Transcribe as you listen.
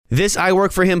This I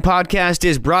Work For Him podcast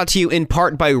is brought to you in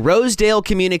part by Rosedale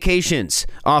Communications,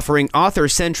 offering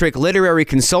author-centric literary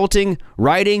consulting,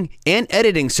 writing, and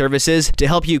editing services to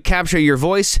help you capture your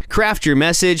voice, craft your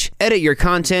message, edit your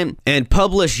content, and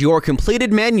publish your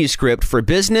completed manuscript for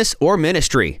business or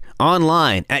ministry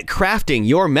online at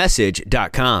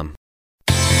craftingyourmessage.com.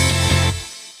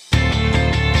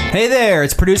 Hey there,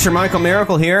 it's producer Michael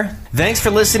Miracle here. Thanks for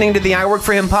listening to the I Work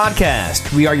For Him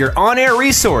podcast. We are your on-air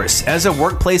resource as a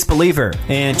workplace believer.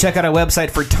 And check out our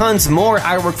website for tons more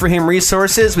I Work For Him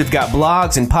resources. We've got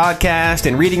blogs and podcasts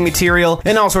and reading material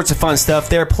and all sorts of fun stuff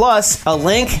there. Plus, a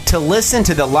link to listen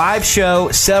to the live show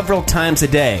several times a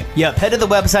day. Yep, head to the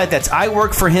website. That's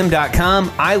iworkforhim.com.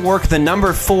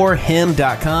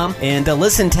 iwork4him.com. And the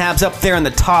listen tab's up there on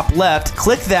the top left.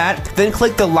 Click that, then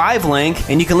click the live link,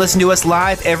 and you can listen to us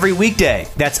live every weekday.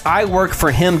 That's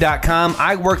iworkforhim.com.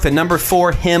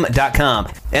 iwork4him.com.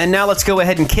 And now let's go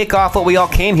ahead and kick off what we all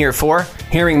came here for,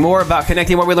 hearing more about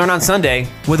connecting what we learn on Sunday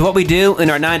with what we do in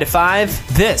our 9 to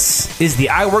 5. This is the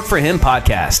I Work For Him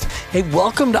podcast. Hey,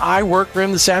 welcome to I Work For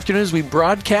Him this afternoon as we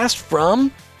broadcast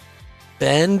from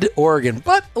Bend, Oregon.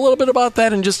 But a little bit about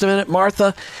that in just a minute.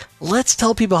 Martha, let's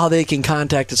tell people how they can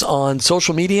contact us on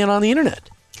social media and on the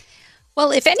internet.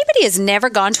 Well, if anybody has never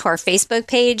gone to our Facebook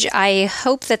page, I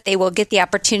hope that they will get the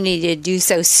opportunity to do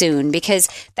so soon, because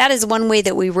that is one way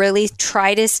that we really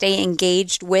try to stay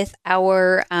engaged with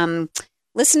our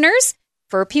listeners,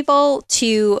 for people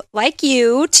to, like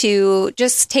you, to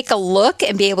just take a look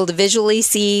and be able to visually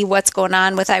see what's going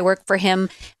on with I Work For Him.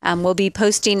 We'll be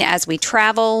posting as we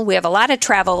travel. We have a lot of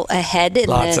travel ahead.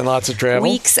 Lots and lots of travel.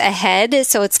 Weeks ahead.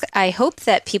 So I hope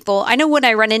that people, I know when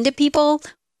I run into people,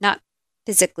 not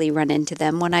physically run into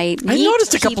them, when I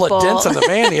noticed a couple of dents on the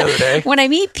van the other day. When I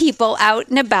meet people out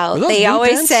and about, they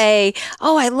always say,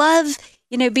 "Oh, I love,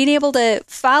 being able to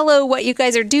follow what you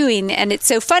guys are doing." And it's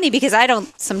so funny because I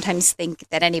don't sometimes think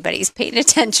that anybody's paying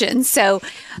attention. So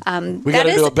we got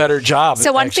to do a better job.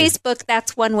 So on Facebook,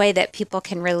 that's one way that people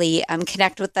can really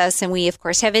connect with us. And we, of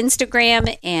course, have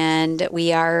Instagram, and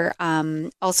we are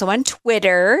also on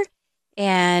Twitter,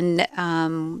 and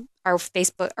our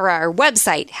Facebook or our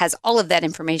website has all of that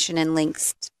information and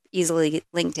links, easily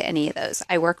linked to any of those.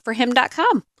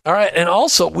 iworkforhim.com. All right. And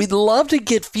also, we'd love to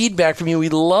get feedback from you.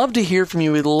 We'd love to hear from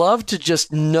you. We'd love to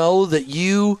just know that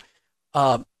you're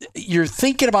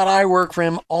thinking about I Work For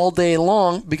Him all day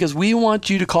long, because we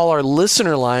want you to call our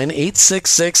listener line,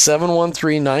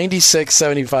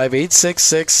 866-713-9675,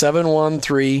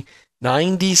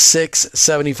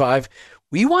 866-713-9675.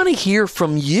 We want to hear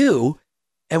from you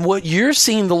and what you're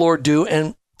seeing the Lord do,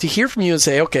 and to hear from you and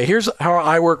say, okay, here's how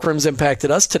I Work For Him's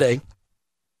impacted us today.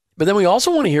 But then we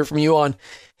also want to hear from you on,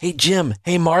 hey, Jim,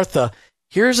 hey, Martha,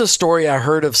 here's a story I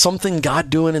heard of something God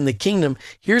doing in the kingdom.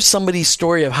 Here's somebody's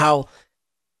story of how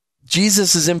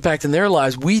Jesus is impacting their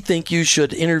lives. We think you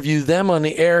should interview them on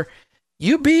the air.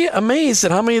 You'd be amazed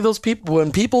at how many of those people,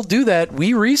 when people do that,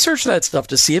 we research that stuff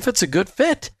to see if it's a good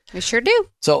fit. We sure do.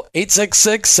 So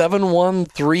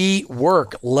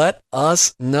 866-713-WORK. Let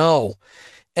us know.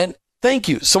 And thank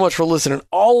you so much for listening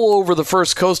all over the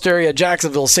First Coast area,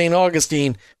 Jacksonville, St.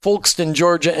 Augustine, Folkston,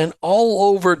 Georgia, and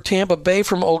all over Tampa Bay,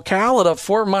 from Ocala to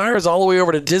Fort Myers, all the way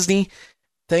over to Disney.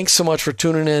 Thanks so much for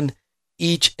tuning in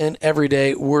each and every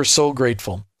day. We're so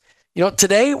grateful.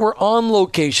 Today we're on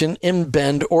location in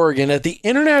Bend, Oregon at the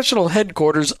international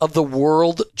headquarters of the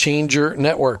World Changer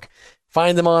Network.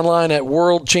 Find them online at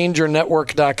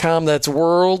worldchangernetwork.com. That's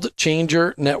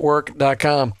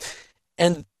worldchangernetwork.com.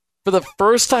 And for the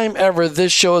first time ever,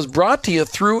 this show is brought to you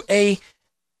through a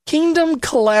kingdom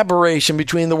collaboration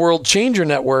between the World Changer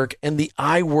Network and the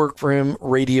I Work For Him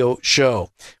radio show.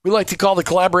 We like to call the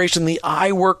collaboration the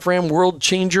I Work For Him World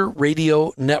Changer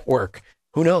Radio Network.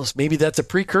 Who knows? Maybe that's a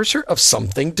precursor of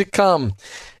something to come.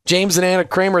 James and Anna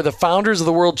Kramer, the founders of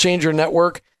the World Changer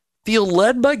Network, feel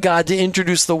led by God to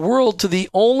introduce the world to the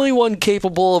only one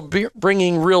capable of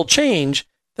bringing real change,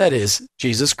 that is,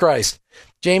 Jesus Christ.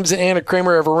 James and Anna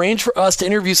Kramer have arranged for us to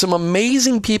interview some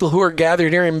amazing people who are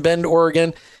gathered here in Bend,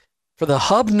 Oregon for the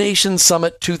Hub Nation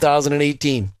Summit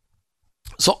 2018.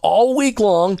 So all week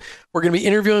long, we're going to be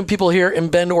interviewing people here in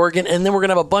Bend, Oregon, and then we're going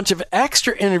to have a bunch of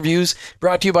extra interviews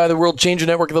brought to you by the World Changer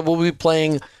Network that we'll be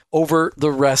playing over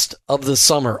the rest of the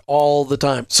summer all the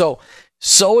time. So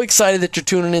excited that you're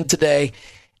tuning in today.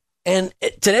 And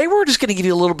today we're just going to give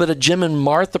you a little bit of Jim and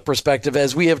Martha perspective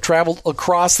as we have traveled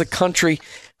across the country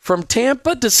from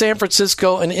Tampa to San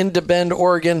Francisco and into Bend,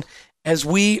 Oregon, as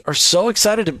we are so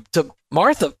excited to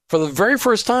Martha, for the very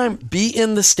first time, be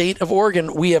in the state of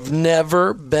Oregon. We have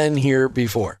never been here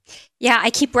before. Yeah,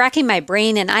 I keep racking my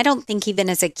brain, and I don't think even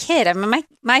as a kid, I mean,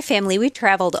 my family, we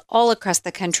traveled all across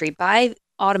the country by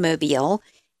automobile,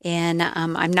 and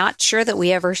I'm not sure that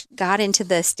we ever got into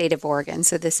the state of Oregon.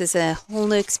 So this is a whole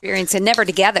new experience, and never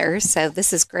together. So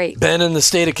this is great. Been in the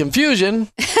state of confusion,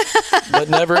 but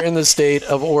never in the state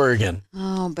of Oregon.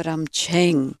 Oh, but I'm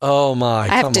ching. Oh my! I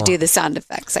have to do the sound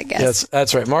effects, I guess. Yes,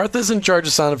 that's right. Martha's in charge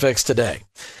of sound effects today.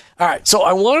 All right, so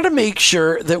I wanted to make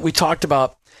sure that we talked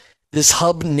about this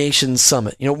Hub Nation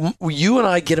Summit. You know, you and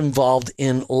I get involved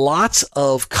in lots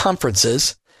of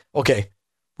conferences. Okay,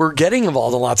 we're getting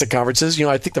involved in lots of conferences. You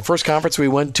know, I think the first conference we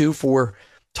went to for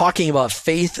talking about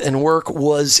faith and work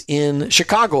was in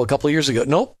Chicago a couple of years ago.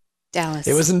 Nope. Dallas.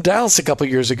 It was in Dallas a couple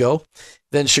of years ago.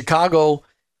 Then Chicago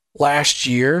last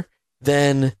year.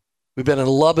 Then we've been in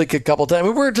Lubbock a couple of times.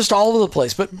 We're just all over the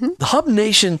place. But the Hub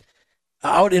Nation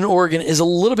out in Oregon is a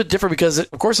little bit different because, of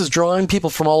course, it's drawing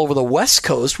people from all over the West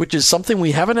Coast, which is something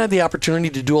we haven't had the opportunity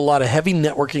to do a lot of heavy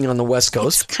networking on the West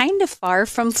Coast. It's kind of far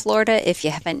from Florida if you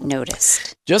haven't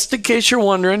noticed. Just in case you're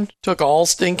wondering, took all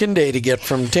stinking day to get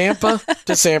from Tampa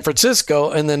to San Francisco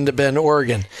and then to Bend,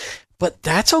 Oregon. But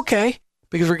that's okay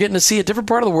because we're getting to see a different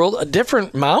part of the world, a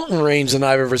different mountain range than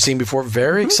I've ever seen before.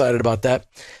 Very excited about that.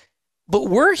 But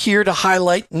we're here to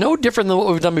highlight, no different than what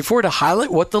we've done before, to highlight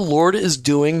what the Lord is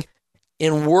doing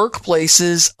in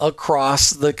workplaces across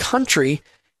the country.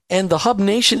 And the Hub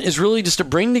Nation is really just to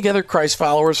bring together Christ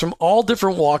followers from all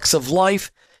different walks of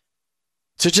life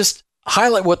to just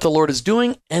highlight what the Lord is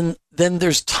doing. And then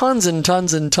there's tons and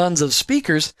tons and tons of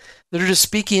speakers that are just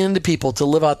speaking into people to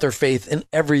live out their faith in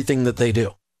everything that they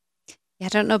do. Yeah, I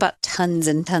don't know about tons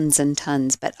and tons and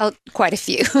tons, but quite a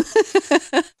few.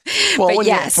 Well,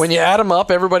 but when you add them up,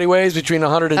 everybody weighs between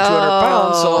 100 and 200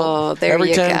 pounds. So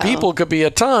every 10 people could be a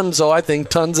ton. So I think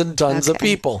tons and tons of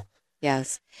people.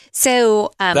 Yes.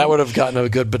 So that would have gotten a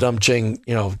good badum-ching,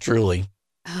 truly.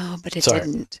 Oh, but it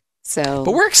didn't. So,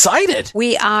 but we're excited.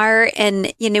 We are.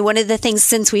 And, one of the things,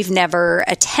 since we've never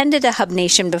attended a Hub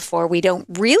Nation before, we don't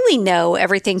really know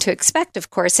everything to expect, of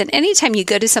course. And anytime you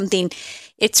go to something,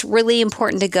 it's really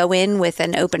important to go in with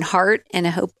an open heart and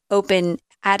an open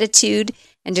attitude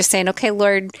and just saying, okay,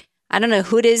 Lord, I don't know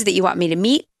who it is that you want me to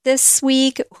meet this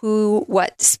week,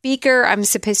 what speaker I'm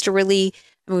supposed to really,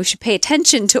 we should pay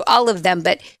attention to all of them,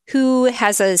 but who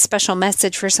has a special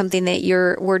message for something that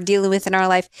we're dealing with in our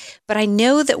life. But I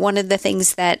know that one of the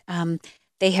things that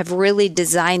they have really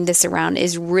designed this around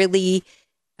is really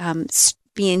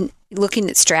looking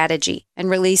at strategy and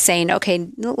really saying, okay,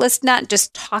 let's not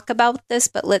just talk about this,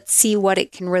 but let's see what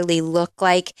it can really look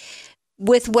like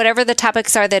with whatever the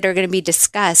topics are that are going to be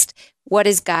discussed. What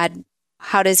is God?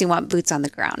 How does he want boots on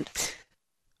the ground?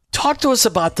 Talk to us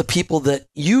about the people that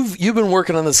you've been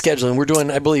working on the scheduling. We're doing,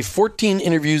 I believe, 14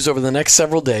 interviews over the next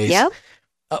several days. Yep.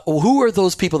 Who are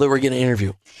those people that we're going to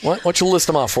interview? Why don't you list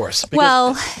them off for us?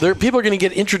 Because people are going to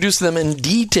get introduced to them in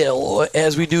detail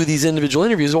as we do these individual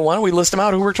interviews. Well, why don't we list them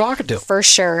out who we're talking to? For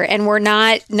sure. And we're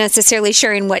not necessarily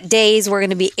sharing what days we're going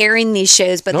to be airing these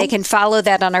shows, but they can follow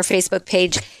that on our Facebook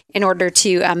page in order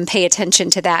to pay attention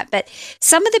to that. But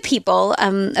some of the people,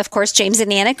 of course, James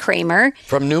and Anna Kramer.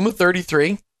 From Numa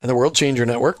 33. And the World Changer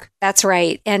Network. That's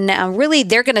right. And really,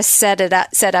 they're going to set up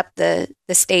the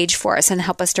stage for us and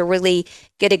help us to really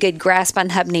get a good grasp on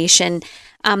Hub Nation.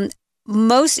 Do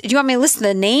you want me to list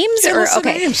the names? Yeah, list the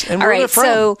names. And all where right. they're from.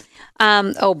 So,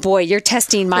 oh boy, you're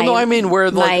testing my... Well, no, I mean,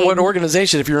 what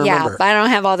organization, if you remember. Yeah, but I don't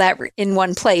have all that in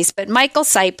one place. But Michael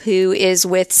Sipe, who is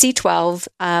with C12,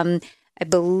 I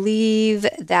believe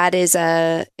that is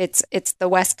it's the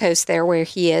West Coast there where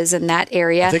he is in that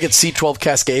area. I think it's C12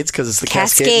 Cascades because it's the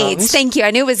Cascade Mountains. Thank you. I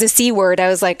knew it was a C word. I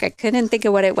was like, I couldn't think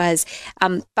of what it was.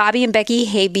 Bobby and Becky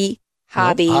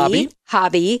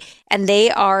Hobby. And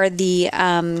they are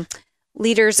the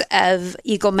leaders of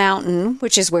Eagle Mountain,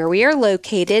 which is where we are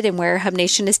located and where Hub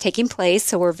Nation is taking place.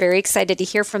 So we're very excited to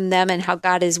hear from them and how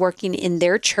God is working in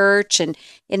their church and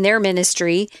in their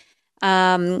ministry.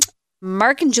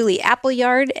 Mark and Julie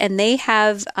Appleyard, and they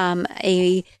have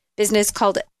a business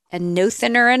called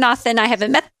Anothen or Anothen. I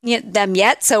haven't met them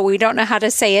yet, so we don't know how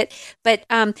to say it. But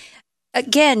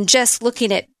again, just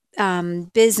looking at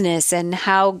business and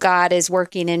how God is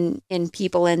working in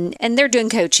people, and they're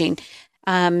doing coaching.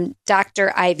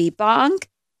 Dr. Ivy Bonk,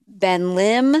 Ben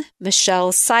Lim,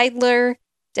 Michelle Seidler,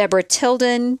 Deborah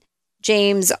Tilden,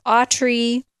 James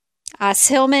Autry, Os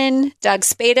Hillman, Doug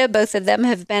Spada, both of them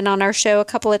have been on our show a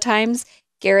couple of times.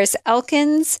 Garris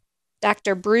Elkins,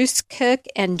 Dr. Bruce Cook,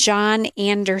 and John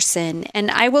Anderson. And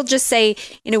I will just say,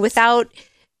 without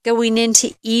going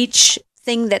into each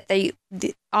thing that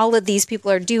all of these people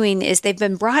are doing is they've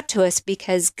been brought to us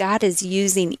because God is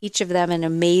using each of them in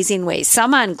amazing ways.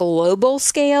 Some on global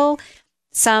scale,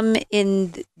 some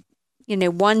in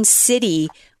one city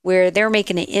where they're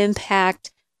making an impact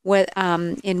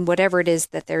in whatever it is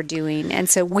that they're doing. And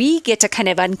so we get to kind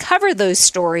of uncover those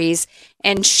stories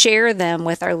and share them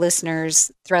with our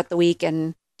listeners throughout the week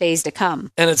and days to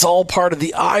come. And it's all part of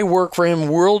the I Work for Him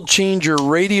World Changer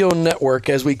Radio Network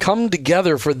as we come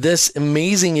together for this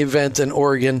amazing event in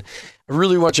Oregon. I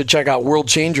really want you to check out World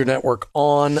Changer Network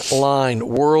online,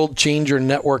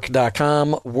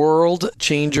 worldchangernetwork.com,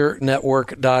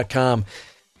 worldchangernetwork.com.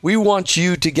 We want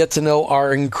you to get to know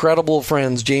our incredible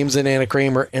friends, James and Anna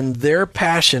Kramer, and their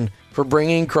passion for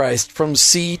bringing Christ from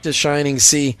sea to shining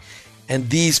sea. And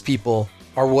these people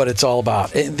are what it's all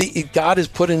about. God is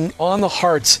putting on the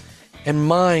hearts and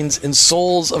minds and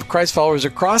souls of Christ followers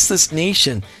across this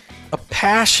nation a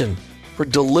passion for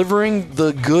delivering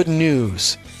the good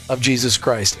news of Jesus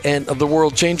Christ. And the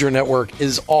World Changer Network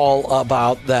is all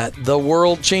about that. The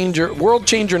World Changer,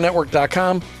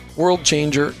 worldchangernetwork.com,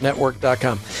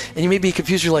 worldchangernetwork.com. And you may be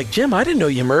confused. You're like, Jim, I didn't know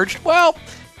you merged. Well,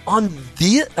 on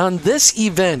this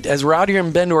event, as we're out here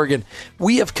in Bend, Oregon,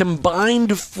 we have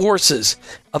combined forces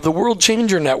of the World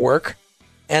Changer Network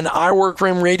and I Work for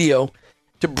Him Radio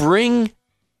to bring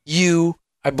you,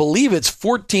 I believe it's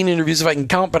 14 interviews if I can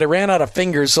count, but I ran out of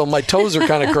fingers, so my toes are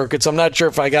kind of crooked, so I'm not sure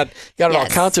if I got it all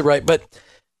counted right. But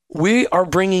we are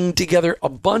bringing together a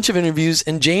bunch of interviews,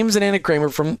 and James and Anna Kramer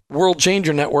from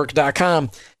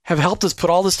worldchangernetwork.com have helped us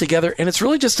put all this together. And it's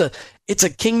really just it's a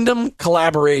kingdom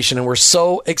collaboration, and we're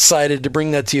so excited to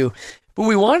bring that to you. But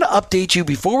we wanted to update you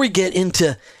before we get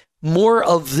into more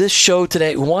of this show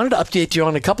today. We wanted to update you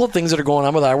on a couple of things that are going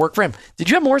on with I Work for Him. Did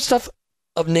you have more stuff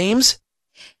of names?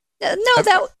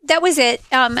 No, that was it.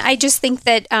 I just think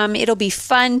that it'll be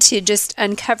fun to just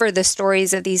uncover the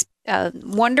stories of these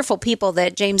wonderful people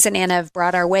that James and Anna have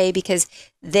brought our way, because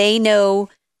they know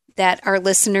that our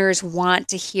listeners want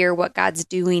to hear what God's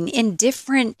doing in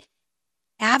different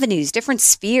avenues, different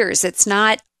spheres. It's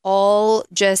not all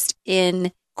just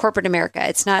in corporate America.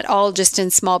 It's not all just in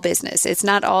small business. It's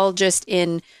not all just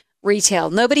in retail.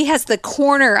 Nobody has the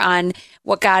corner on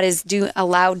what God is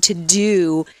allowed to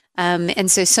do. And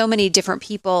so many different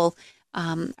people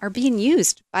are being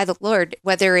used by the Lord,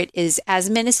 whether it is as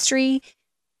ministry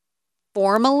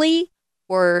formally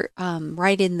or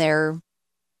right in their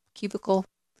cubicle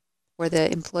or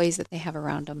the employees that they have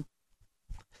around them.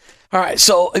 All right.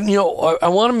 So, I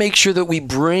want to make sure that we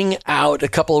bring out a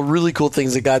couple of really cool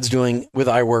things that God's doing with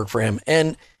I Work for Him.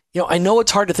 And, I know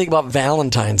it's hard to think about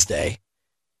Valentine's Day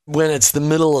when it's the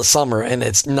middle of summer and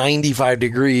it's 95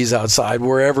 degrees outside,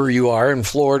 wherever you are in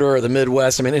Florida or the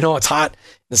Midwest. I mean, it's hot. In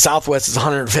the Southwest, it's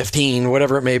 115,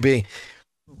 whatever it may be.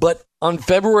 But on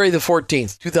February the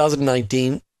 14th,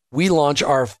 2019, we launch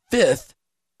our 5th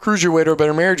Cruise Your Way to a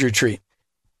Better Marriage Retreat.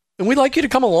 And we'd like you to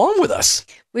come along with us.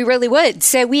 We really would.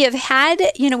 So we have had,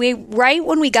 right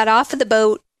when we got off of the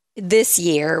boat this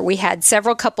year, we had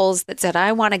several couples that said,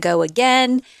 I want to go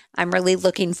again. I'm really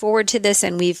looking forward to this.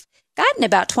 And we've gotten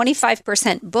about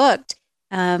 25% booked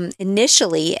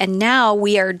initially. And now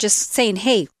we are just saying,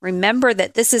 hey, remember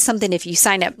that this is something, if you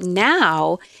sign up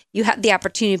now, you have the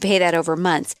opportunity to pay that over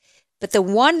months. But the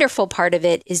wonderful part of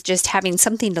it is just having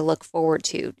something to look forward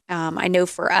to. I know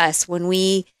for us, when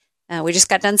we just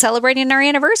got done celebrating our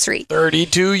anniversary.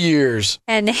 32 years.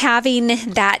 And having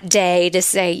that day to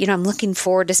say, I'm looking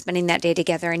forward to spending that day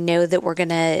together and know that we're going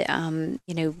to,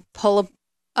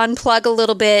 unplug a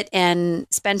little bit and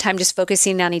spend time just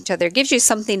focusing on each other. It gives you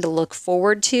something to look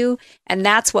forward to. And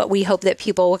that's what we hope that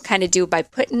people will kind of do by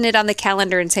putting it on the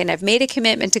calendar and saying, I've made a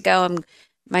commitment to go.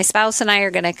 My spouse and I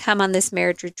are going to come on this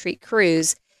marriage retreat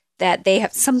cruise, that they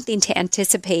have something to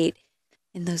anticipate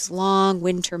in those long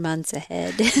winter months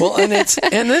ahead. Well, and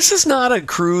this is not a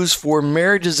cruise for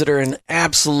marriages that are an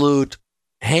absolute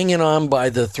hanging on by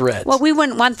the thread. Well, we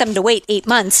wouldn't want them to wait 8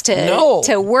 months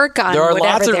to work on. There are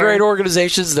lots of great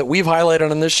organizations that we've highlighted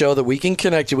on this show that we can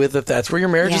connect you with if that's where your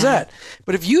marriage is at.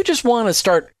 But if you just want to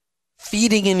start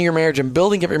feeding into your marriage and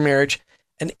building up your marriage,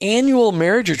 an annual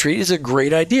marriage retreat is a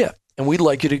great idea. And we'd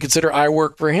like you to consider I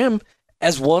Work for Him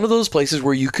as one of those places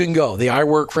where you can go. The I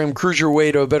Work for Him Cruise Your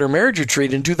Way to a Better Marriage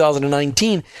Retreat in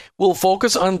 2019 will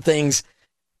focus on things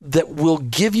that will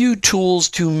give you tools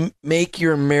to make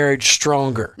your marriage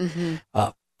stronger. Mm-hmm.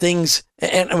 Things,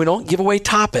 and we don't give away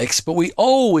topics, but we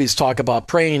always talk about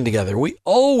praying together. We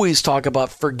always talk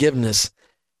about forgiveness.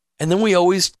 And then we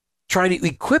always try to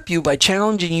equip you by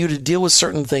challenging you to deal with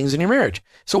certain things in your marriage.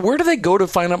 So where do they go to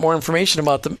find out more information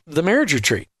about the marriage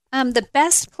retreat? The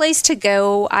best place to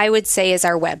go, I would say, is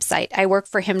our website,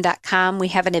 iworkforhim.com. We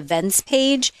have an events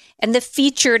page, and the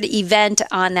featured event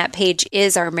on that page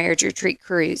is our marriage retreat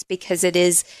cruise, because it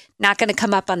is not going to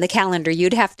come up on the calendar.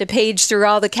 You'd have to page through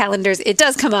all the calendars. It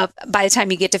does come up by the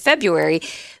time you get to February,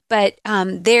 but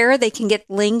there they can get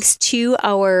links to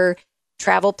our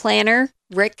travel planner,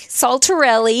 Rick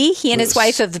Saltarelli. He and his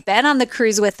wife have been on the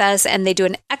cruise with us, and they do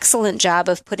an excellent job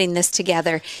of putting this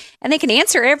together. And they can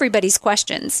answer everybody's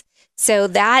questions. So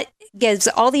that gives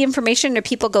all the information to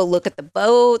people. Go look at the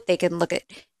boat. They can look at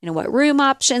what room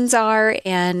options are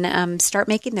and start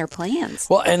making their plans.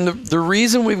 Well, and the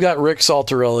reason we've got Rick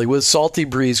Saltarelli with Salty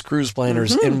Breeze Cruise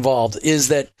Planners involved is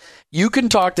that you can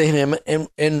talk to him,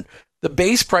 and the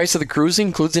base price of the cruise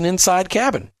includes an inside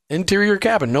cabin, interior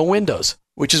cabin, no windows,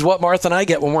 which is what Martha and I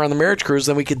get when we're on the marriage cruise.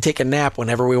 Then we can take a nap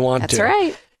whenever we want to. That's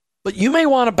right. But you may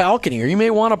want a balcony, or you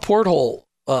may want a porthole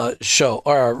show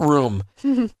or a room,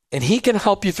 and he can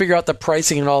help you figure out the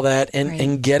pricing and all that,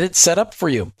 and get it set up for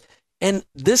you. And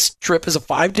this trip is a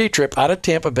 5-day trip out of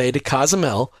Tampa Bay to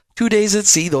Cozumel, 2 days at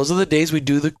sea. Those are the days we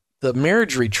do the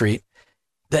marriage retreat.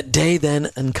 That day then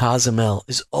in Cozumel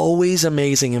is always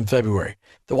amazing in February.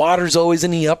 The water's always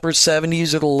in the upper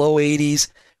 70s or the low 80s.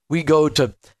 We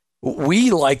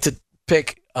like to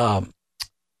pick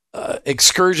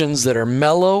excursions that are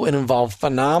mellow and involve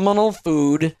phenomenal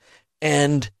food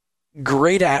and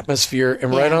great atmosphere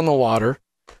and right on the water.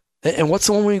 And what's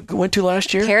the one we went to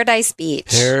last year? Paradise Beach.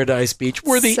 Paradise Beach,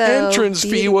 where the entrance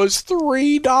fee was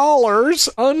 $3.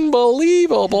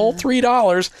 Unbelievable,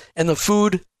 $3. And the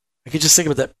food, I could just think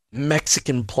about that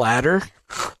Mexican platter.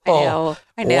 I know.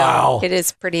 Wow. It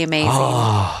is pretty amazing.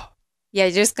 Yeah,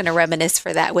 you're just going to reminisce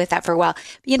with that for a while.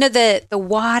 The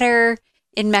water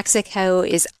in Mexico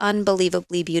is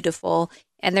unbelievably beautiful.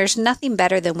 And there's nothing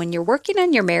better than when you're working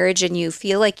on your marriage and you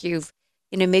feel like you've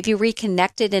maybe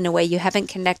reconnected in a way you haven't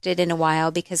connected in a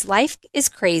while, because life is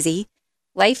crazy.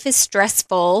 Life is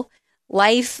stressful.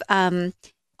 Life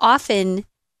often,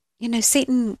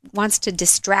 Satan wants to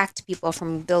distract people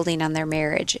from building on their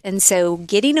marriage. And so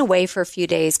getting away for a few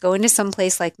days, going to some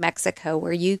place like Mexico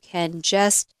where you can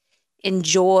just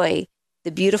enjoy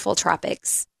the beautiful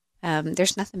tropics,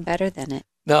 there's nothing better than it.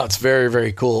 No, it's very,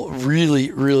 very cool.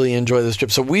 Really, really enjoy this trip.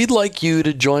 So we'd like you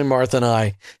to join Martha and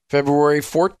I February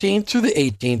 14th through the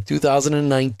 18th,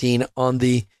 2019 on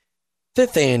the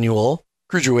 5th annual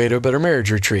Cruise Your Way to a Better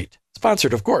Marriage Retreat.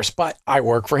 Sponsored, of course, by I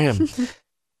Work For Him.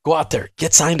 Go out there.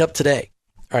 Get signed up today.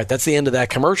 All right, that's the end of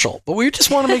that commercial. But we just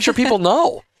want to make sure people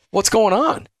know what's going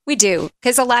on. We do,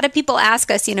 because a lot of people ask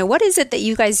us, what is it that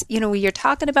you guys, you're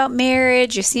talking about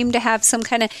marriage, you seem to have some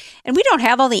kind of, and we don't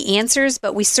have all the answers,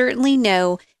 but we certainly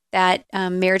know that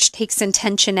marriage takes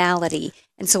intentionality.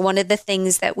 And so one of the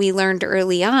things that we learned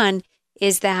early on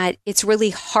is that it's really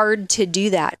hard to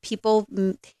do that.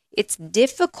 It's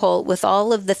difficult with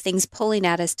all of the things pulling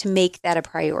at us to make that a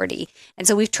priority. And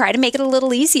so we've tried to make it a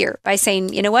little easier by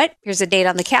saying, here's a date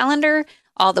on the calendar.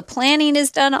 All the planning is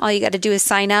done. All you got to do is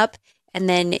sign up. And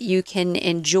then you can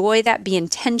enjoy that, be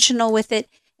intentional with it.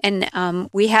 And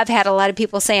we have had a lot of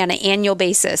people say on an annual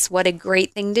basis, what a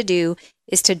great thing to do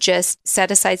is to just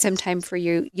set aside some time for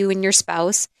you and your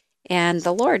spouse and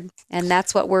the Lord. And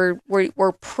that's what we're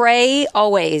pray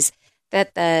always,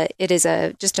 that it is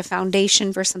just a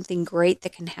foundation for something great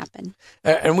that can happen.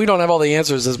 And we don't have all the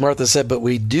answers, as Martha said, but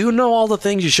we do know all the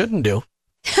things you shouldn't do.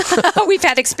 We've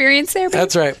had experience there. Babe.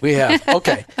 That's right. We have.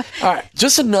 Okay. All right.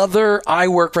 Just another I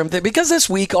Work For Him thing, because this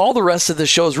week, all the rest of the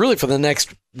shows really for the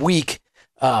next week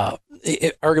are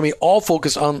going to be all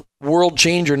focused on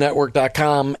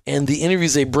worldchangernetwork.com and the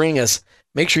interviews they bring us.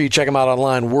 Make sure you check them out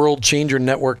online,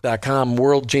 worldchangernetwork.com,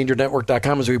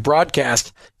 worldchangernetwork.com, as we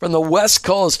broadcast from the West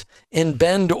Coast in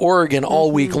Bend, Oregon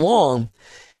all week long.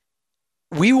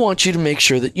 We want you to make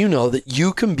sure that you know that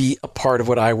you can be a part of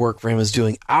what I Work For Him is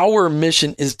doing. Our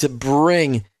mission is to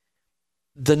bring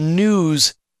the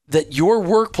news that your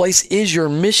workplace is your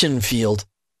mission field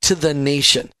to the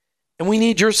nation. And we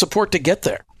need your support to get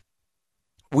there.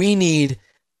 We need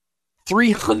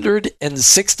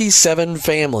 367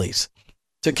 families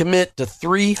to commit to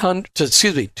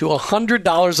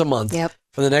 $100 a month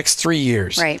for the next 3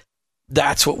 years. Right.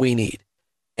 That's what we need.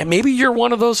 And maybe you're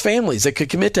one of those families that could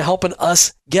commit to helping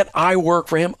us get I Work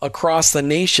For Him across the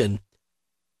nation.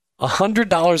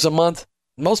 $100 a month.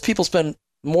 Most people spend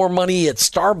more money at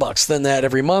Starbucks than that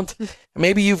every month.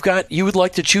 Maybe you would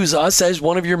like to choose us as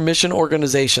one of your mission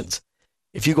organizations.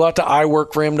 If you go out to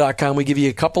iworkforhim.com, we give you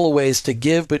a couple of ways to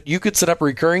give, but you could set up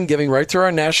recurring giving right through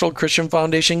our National Christian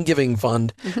Foundation Giving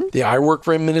Fund, the I Work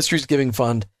For Him Ministries Giving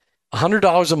Fund,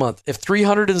 $100 a month. If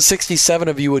 367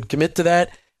 of you would commit to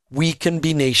that, we can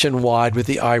be nationwide with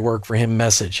the I Work for Him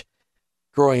message,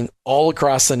 growing all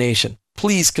across the nation.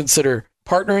 Please consider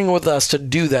partnering with us to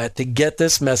do that, to get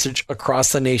this message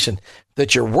across the nation.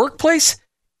 That your workplace,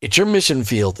 it's your mission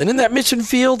field. And in that mission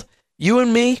field, you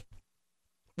and me,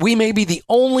 we may be the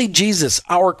only Jesus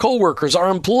our coworkers, our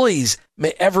employees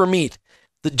may ever meet.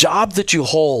 The job that you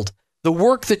hold, the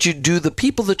work that you do, the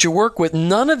people that you work with,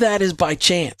 none of that is by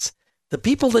chance. The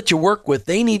people that you work with,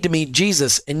 they need to meet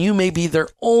Jesus, and you may be their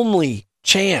only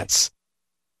chance.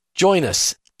 Join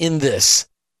us in this.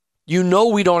 You know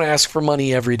we don't ask for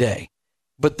money every day,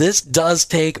 but this does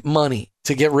take money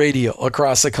to get radio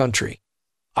across the country.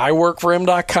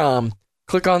 iWorkForHim.com.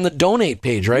 Click on the donate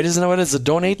page, right? Isn't that what it is? The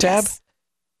donate tab? Yes.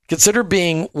 Consider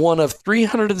being one of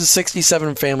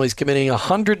 367 families committing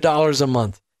 $100 a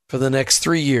month for the next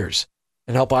 3 years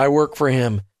and help I Work for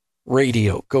Him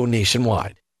radio go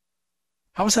nationwide.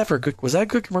 How was that was that a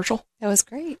good commercial? That was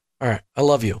great. All right. I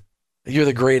love you. You're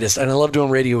the greatest. And I love doing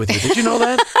radio with you. Did you know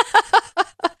that?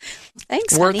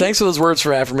 Thanks, honey. Thanks for those words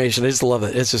for affirmation. I just love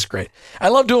it. It's just great. I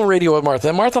love doing radio with Martha.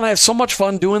 And Martha and I have so much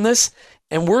fun doing this.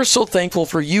 And we're so thankful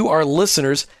for you, our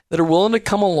listeners, that are willing to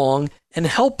come along and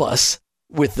help us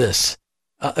with this.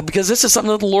 Because this is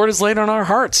something that the Lord has laid on our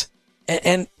hearts.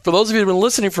 And for those of you who have been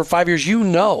listening for 5 years, you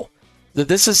know that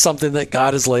this is something that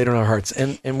God has laid on our hearts.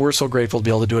 And we're so grateful to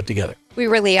be able to do it together. We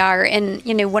really are. And,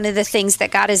 one of the things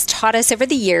that God has taught us over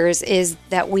the years is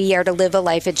that we are to live a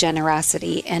life of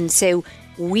generosity. And so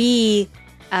we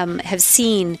have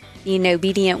seen being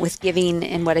obedient with giving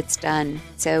and what it's done.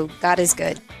 So God is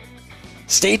good.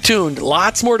 Stay tuned.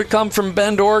 Lots more to come from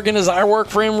Bend, Oregon as I Work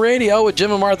for Him Radio with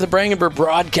Jim and Martha Brangenberg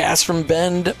broadcast from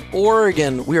Bend,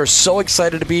 Oregon. We are so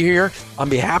excited to be here on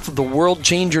behalf of the World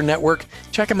Changer Network.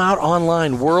 Check them out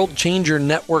online,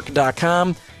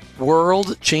 worldchangernetwork.com.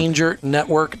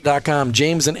 worldchangernetwork.com.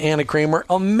 James and Anna Kramer,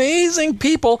 amazing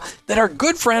people that our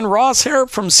good friend Ross Harrop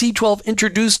from C12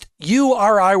 introduced you,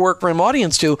 our I Work for Him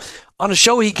audience, to on a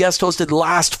show he guest hosted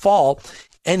last fall.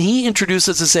 And he introduced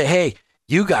us to say, hey,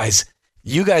 you guys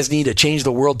need to change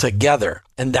the world together.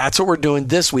 And that's what we're doing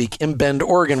this week in Bend,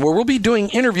 Oregon, where we'll be doing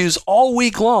interviews all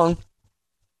week long.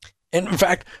 And in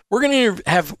fact, we're going to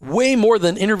have way more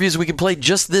than interviews we can play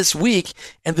just this week,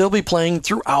 and they'll be playing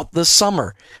throughout the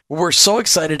summer. We're so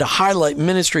excited to highlight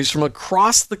ministries from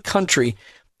across the country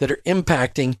that are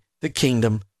impacting the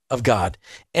kingdom of God.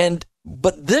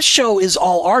 But this show is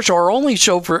all our show, our only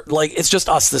show for it's just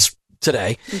us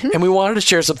today. Mm-hmm. And we wanted to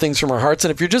share some things from our hearts.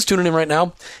 And if you're just tuning in right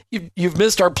now, you've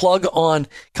missed our plug on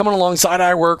coming alongside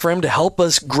I Work for Him to help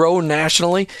us grow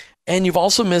nationally. And you've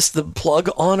also missed the plug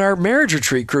on our marriage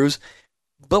retreat cruise.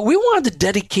 But we wanted to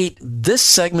dedicate this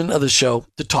segment of the show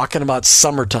to talking about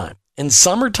summertime and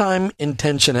summertime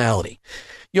intentionality.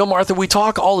 Martha, we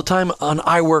talk all the time on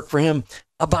I Work for Him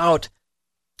about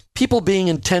people being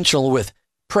intentional with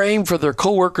praying for their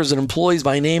coworkers and employees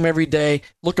by name every day,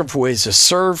 looking for ways to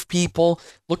serve people,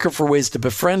 looking for ways to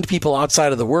befriend people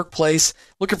outside of the workplace,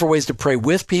 looking for ways to pray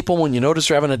with people when you notice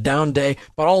they're having a down day,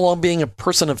 but all along being a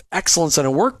person of excellence in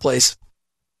a workplace.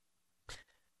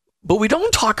 But we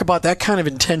don't talk about that kind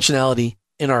of intentionality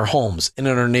in our homes and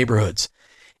in our neighborhoods.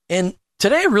 And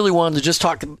today I really wanted to just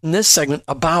talk in this segment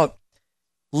about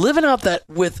living out that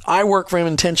with I Work for Him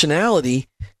intentionality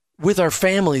with our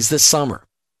families this summer.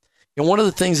 And one of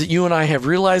the things that you and I have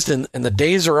realized, and the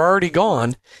days are already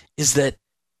gone, is that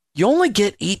you only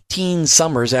get 18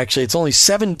 summers. Actually, it's only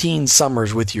 17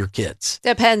 summers with your kids.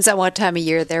 Depends on what time of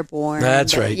year they're born.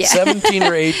 That's right. Yeah. 17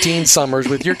 or 18 summers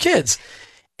with your kids.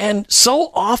 And so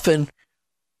often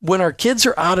when our kids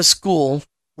are out of school,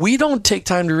 we don't take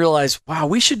time to realize, wow,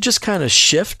 we should just kind of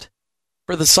shift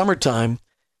for the summertime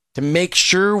to make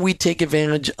sure we take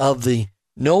advantage of the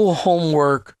no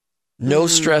homework, no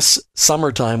stress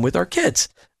summertime with our kids.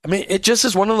 I mean, it just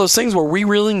is one of those things where we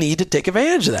really need to take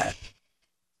advantage of that.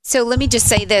 So let me just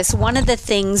say this. One of the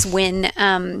things when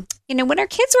our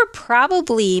kids were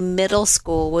probably middle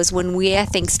school was when we, I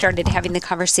think, started having the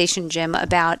conversation, Jim,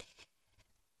 about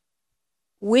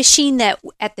wishing that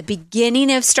at the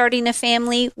beginning of starting a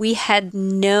family, we had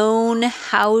known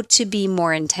how to be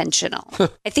more intentional.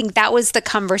 I think that was the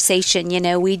conversation.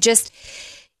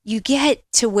 You get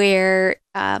to where,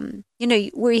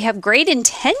 we have great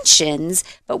intentions,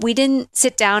 but we didn't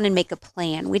sit down and make a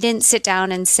plan. We didn't sit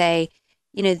down and say,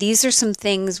 these are some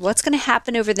things, what's going to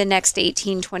happen over the next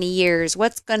 18, 20 years?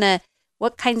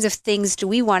 What kinds of things do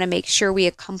we want to make sure we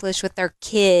accomplish with our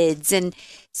kids? And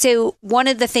so one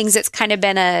of the things that's kind of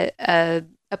been a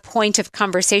point of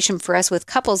conversation for us with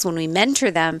couples when we mentor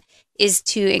them is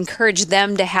to encourage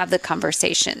them to have the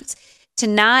conversations, to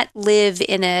not live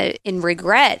in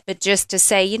regret, but just to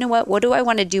say, you know what do I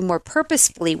want to do more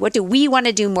purposefully? What do we want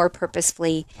to do more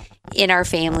purposefully in our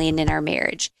family and in our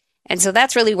marriage? And so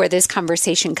that's really where this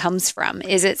conversation comes from,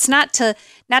 is it's not to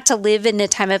live in a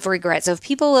time of regret. So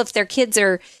if their kids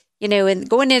are, and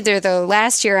going into their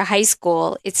last year of high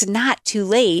school, it's not too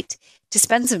late to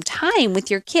spend some time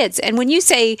with your kids. And when you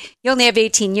say you only have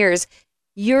 18 years,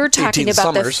 you're talking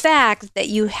about the fact that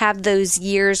you have those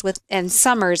years and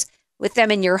summers with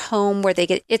them in your home where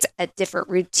it's a different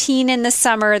routine in the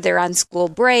summer. They're on school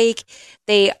break.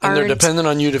 They're dependent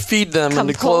on you to feed them and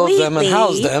to clothe them and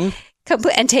house them.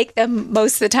 And take them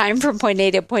most of the time from point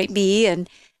A to point B. And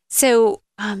so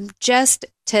just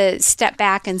to step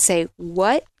back and say,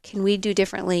 what can we do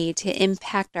differently to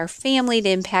impact our family, to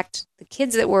impact the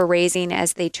kids that we're raising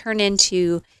as they turn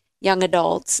into young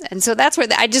adults? And so that's where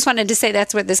I just wanted to say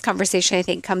that's where this conversation, I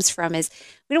think, comes from, is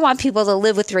we don't want people to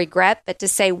live with regret, but to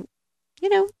say,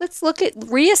 let's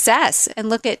reassess and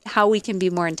look at how we can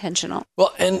be more intentional.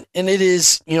 Well, and it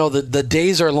is, the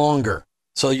days are longer.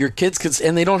 So your kids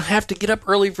and they don't have to get up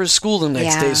early for school the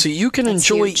next day. So you can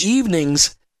enjoy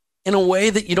evenings in a way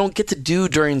that you don't get to do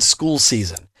during school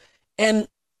season. And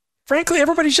frankly,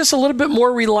 everybody's just a little bit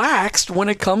more relaxed when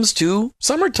it comes to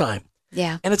summertime.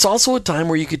 Yeah. And it's also a time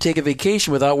where you could take a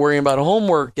vacation without worrying about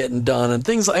homework getting done and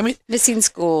things. Missing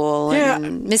school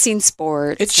and missing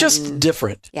sports. It's just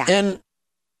different. Yeah. And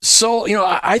so,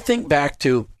 I think back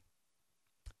to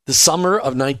the summer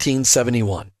of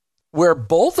 1971, where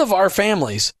both of our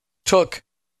families took,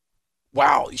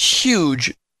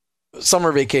 huge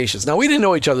summer vacations. Now, we didn't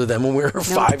know each other then when we were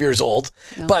 5 years old,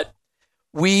 but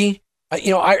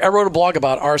I wrote a blog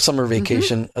about our summer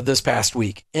vacation this past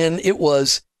week, and it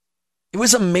was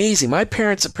amazing. My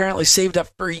parents apparently saved up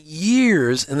for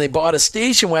years, and they bought a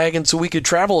station wagon so we could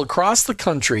travel across the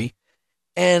country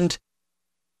and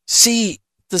see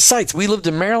the sights. We lived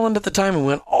in Maryland at the time and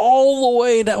went all the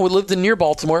way down. We lived near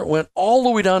Baltimore, went all the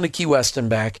way down to Key West and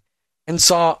back, and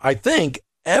saw, I think,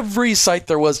 every site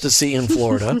there was to see in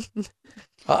Florida.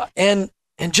 And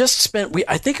just spent,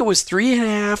 I think it was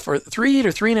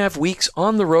 3.5 weeks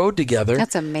on the road together.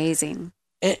 That's amazing.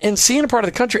 And seeing a part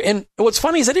of the country. And what's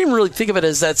funny is I didn't really think of it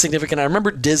as that significant. I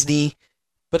remember Disney,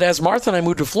 but as Martha and I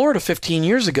moved to Florida 15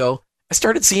 years ago, I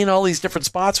started seeing all these different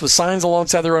spots with signs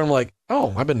alongside the road. I'm like,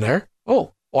 oh, I've been there.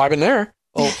 Oh, I've been there.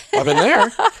 Oh, I've been there.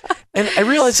 And I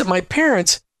realized that my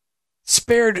parents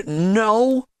spared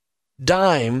no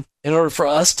dime in order for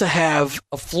us to have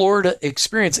a Florida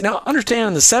experience. Now, understand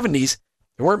in the 70s,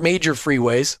 there weren't major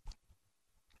freeways,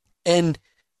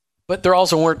 but there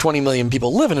also weren't 20 million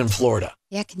people living in Florida.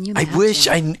 Yeah, can you imagine? I wish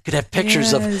I could have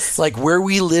pictures of like where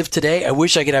we live today. I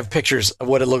wish I could have pictures of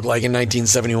what it looked like in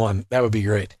 1971. That would be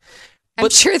great. I'm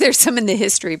sure there's some in the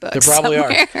history books. There probably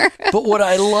somewhere. are. But what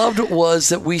I loved was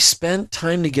that we spent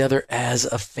time together as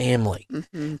a family.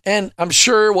 Mm-hmm. And I'm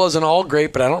sure it wasn't all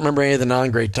great, but I don't remember any of the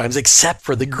non-great times, except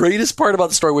for the greatest part about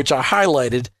the story, which I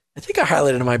highlighted. I think I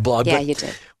highlighted in my blog. Yeah, you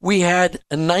did. We had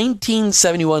a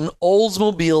 1971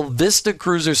 Oldsmobile Vista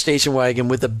Cruiser station wagon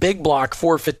with a big block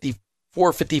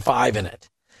 455 in it,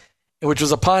 which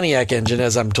was a Pontiac engine,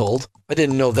 as I'm told. I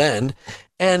didn't know then.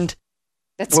 And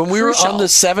when we were on the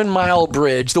 7 Mile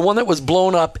Bridge, the one that was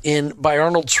blown up by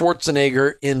Arnold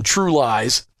Schwarzenegger in True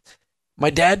Lies, my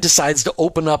dad decides to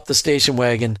open up the station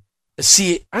wagon.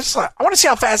 I want to see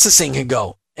how fast this thing can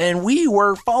go. And we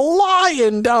were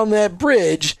flying down that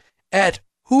bridge at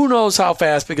who knows how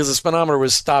fast, because the speedometer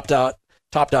was topped out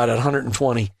at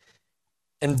 120.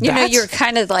 And you're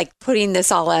kind of like putting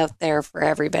this all out there for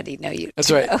everybody to know you.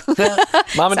 That's right.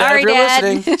 Mom and Dad, if you're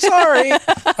listening, sorry.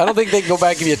 I don't think they can go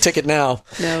back and give you a ticket now.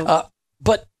 No.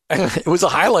 But it was a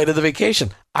highlight of the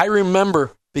vacation. I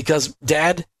remember because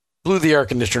Dad blew the air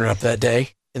conditioner up that day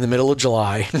in the middle of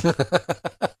July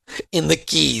in the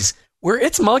Keys, where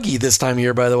it's muggy this time of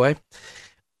year, by the way.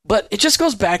 But it just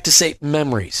goes back to say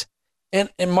memories. And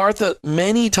Martha,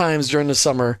 many times during the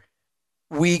summer,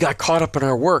 we got caught up in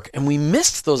our work and we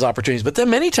missed those opportunities. But then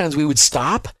many times we would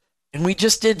stop and we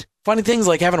just did funny things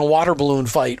like having a water balloon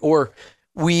fight, or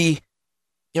we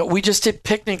just did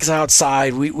picnics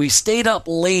outside. We stayed up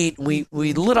late. We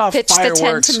lit off pitched fireworks. The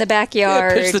tent in the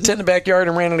backyard. Pitched the tent in the backyard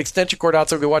and ran an extension cord out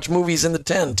so we could watch movies in the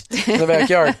tent in the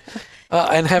backyard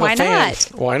and have a fan.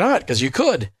 Why not? Because you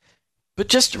could. But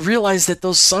just realize that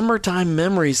those summertime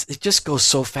memories, it just goes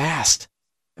so fast.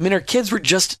 I mean, our kids were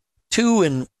just 2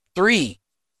 and 3.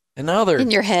 And now they're in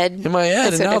your head. In my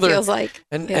head. That's and what now it feels like.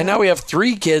 And now we have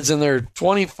 3 kids and they're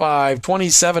 25,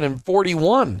 27, and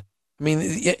 41. I mean,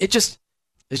 it's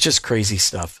just crazy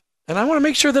stuff. And I want to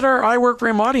make sure that our I Work for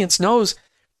Him audience knows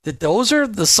that those are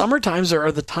the summer times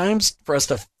are the times for us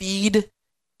to feed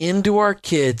into our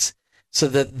kids so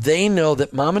that they know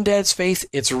that mom and dad's faith,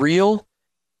 it's real,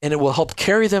 and it will help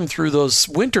carry them through those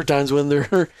winter times when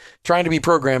they're trying to be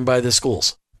programmed by the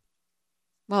schools.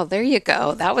 Well, there you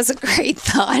go. That was a great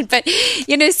thought. But,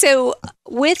 so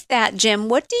with that, Jim,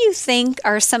 what do you think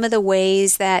are some of the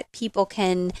ways that people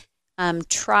can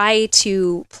try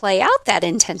to play out that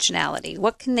intentionality?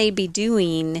 What can they be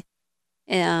doing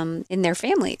in their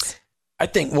families? I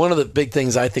think one of the big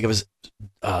things I think of is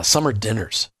summer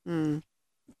dinners.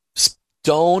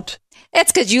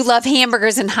 That's because you love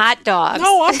hamburgers and hot dogs.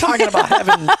 No, I'm talking about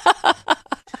having...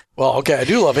 Well, okay, I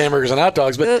do love hamburgers and hot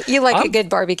dogs, but... You like a good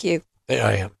barbecue. Yeah,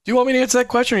 I am. Do you want me to answer that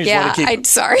question? Or you just want to keep... I'm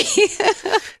sorry.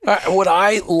 What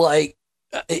I like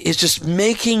is just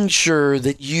making sure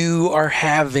that you are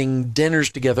having dinners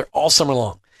together all summer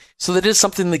long. So that is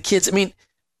something the kids... I mean,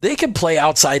 they can play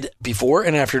outside before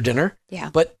and after dinner. Yeah.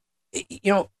 But,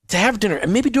 to have dinner,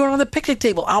 and maybe do it on the picnic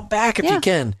table out back if you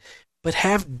can. But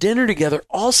have dinner together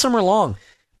all summer long.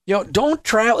 Don't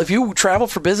travel. If you travel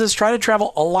for business, try to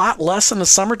travel a lot less in the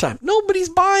summertime. Nobody's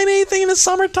buying anything in the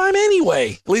summertime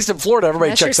anyway. At least in Florida,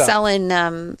 everybody checks out. Unless you're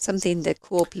selling something to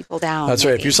cool people down. That's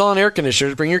right. If you're selling air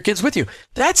conditioners, bring your kids with you.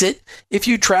 That's it. If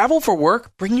you travel for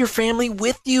work, bring your family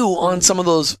with you on some of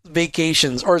those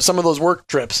vacations or some of those work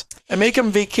trips and make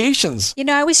them vacations.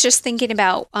 I was just thinking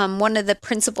about one of the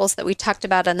principles that we talked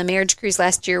about on the marriage cruise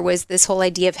last year was this whole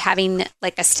idea of having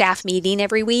like a staff meeting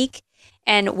every week.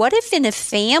 And what if in a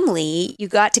family you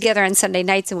got together on Sunday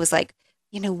nights and was like,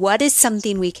 what is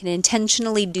something we can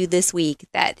intentionally do this week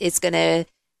that is going to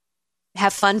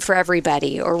have fun for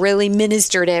everybody or really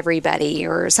minister to everybody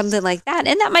or something like that?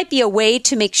 And that might be a way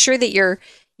to make sure that you're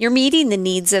meeting the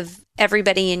needs of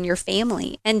everybody in your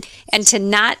family. And to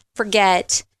not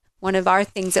forget, one of our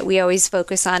things that we always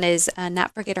focus on is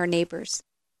not forget our neighbors.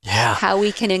 Yeah. How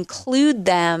we can include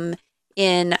them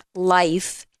in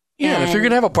life. Yeah, and if you're going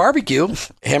to have a barbecue,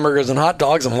 hamburgers and hot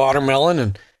dogs and watermelon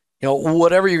and,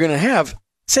 whatever you're going to have,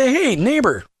 say, hey,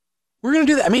 neighbor, we're going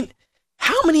to do that. I mean,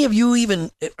 how many of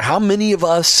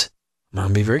us, I'm going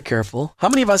to be very careful, how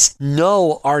many of us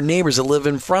know our neighbors that live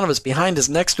in front of us, behind us,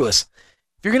 next to us?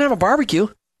 If you're going to have a barbecue,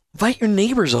 invite your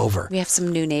neighbors over. We have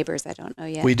some new neighbors I don't know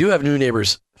yet. We do have new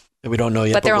neighbors that we don't know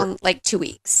yet. But they're on like 2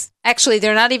 weeks. Actually,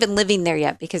 they're not even living there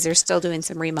yet because they're still doing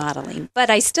some remodeling.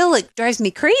 But it drives me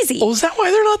crazy. Oh, is that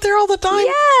why they're not there all the time?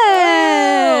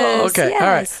 Yes. Oh, okay. Yes. All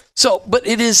right. So, but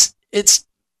it's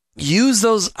use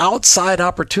those outside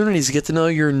opportunities to get to know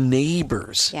your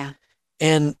neighbors. Yeah.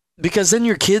 And because then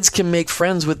your kids can make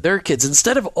friends with their kids.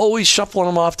 Instead of always shuffling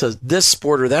them off to this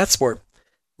sport or that sport,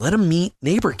 let them meet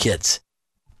neighbor kids.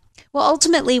 Well,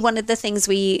 ultimately, one of the things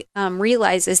we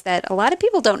realize is that a lot of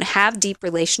people don't have deep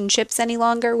relationships any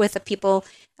longer with the people.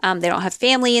 They don't have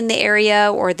family in the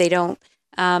area, or they don't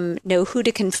know who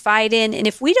to confide in. And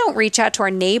if we don't reach out to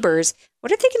our neighbors,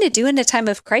 what are they going to do in a time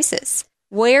of crisis?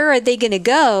 Where are they going to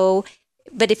go?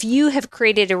 But if you have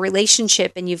created a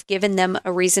relationship and you've given them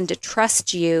a reason to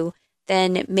trust you,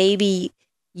 then maybe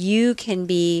you can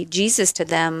be Jesus to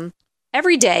them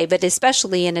every day, but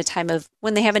especially in a time of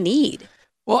when they have a need.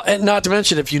 Well, and not to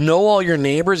mention, if you know all your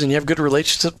neighbors and you have good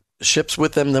relationships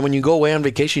with them, then when you go away on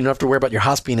vacation, you don't have to worry about your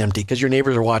house being empty because your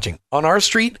neighbors are watching. On our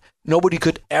street, nobody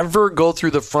could ever go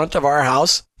through the front of our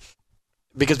house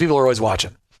because people are always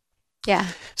watching. Yeah.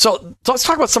 So let's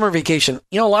talk about summer vacation.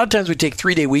 A lot of times we take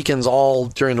 3-day weekends all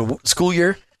during the school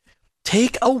year.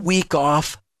 Take a week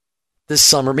off this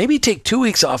summer. Maybe take 2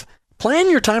 weeks off. Plan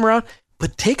your time around,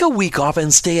 but take a week off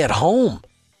and stay at home.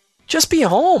 Just be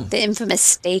home. The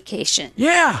infamous staycation.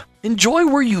 Yeah. Enjoy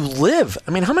where you live.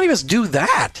 I mean, how many of us do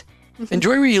that?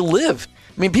 Enjoy where you live.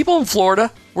 I mean, people in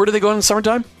Florida, where do they go in the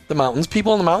summertime? The mountains.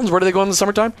 People in the mountains, where do they go in the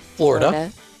summertime?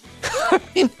 Florida. I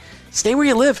mean, stay where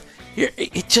you live.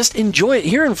 Just enjoy it.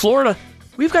 Here in Florida,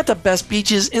 we've got the best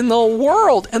beaches in the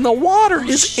world, and the water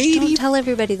is 80. Don't tell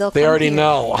everybody they'll come They already here.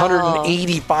 know.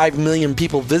 185 million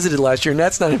people visited last year, and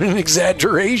that's not even an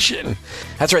exaggeration.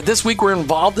 That's right. This week, we're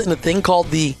involved in a thing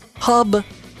called the Hub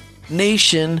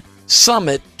Nation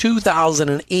Summit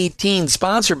 2018,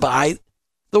 sponsored by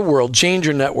the World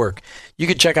Changer Network. You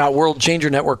can check out World Changer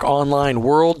Network online,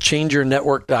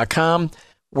 worldchangernetwork.com,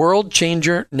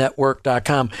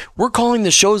 worldchangernetwork.com. We're calling the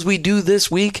shows we do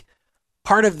this week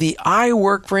part of the I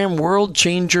Work For Him World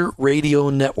Changer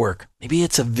Radio Network. Maybe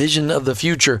it's a vision of the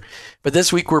future, but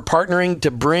this week we're partnering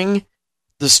to bring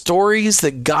the stories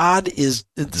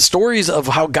of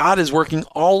how God is working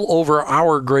all over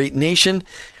our great nation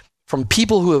from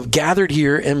people who have gathered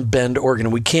here in Bend, Oregon.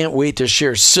 We can't wait to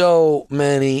share so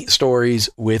many stories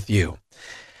with you.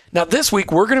 Now, this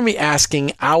week, we're going to be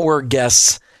asking our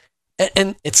guests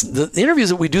And it's the interviews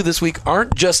that we do this week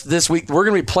aren't just this week. We're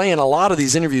going to be playing a lot of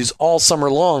these interviews all summer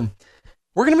long.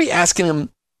 We're going to be asking them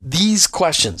these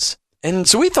questions. And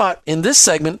so we thought in this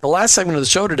segment, the last segment of the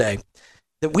show today,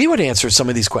 that we would answer some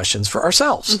of these questions for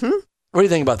ourselves. Mm-hmm. What do you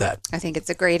think about that? I think it's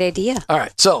a great idea. All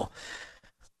right. So,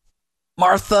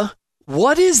 Martha,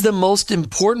 what is the most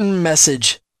important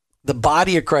message the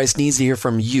body of Christ needs to hear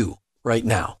from you right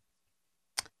now?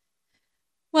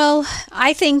 Well,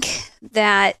 I think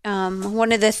that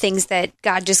one of the things that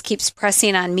God just keeps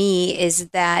pressing on me is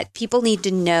that people need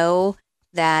to know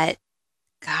that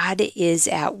God is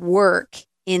at work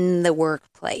in the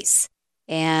workplace,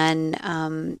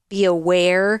 and be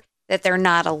aware that they're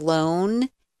not alone,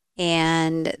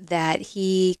 and that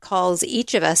He calls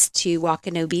each of us to walk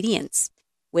in obedience.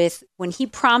 When He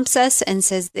prompts us and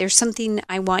says, there's something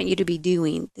I want you to be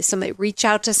doing, somebody reach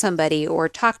out to somebody or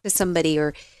talk to somebody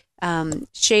or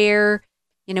share,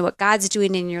 what God's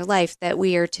doing in your life, that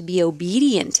we are to be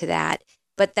obedient to that,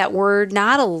 but that we're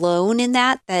not alone in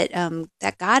that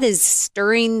God is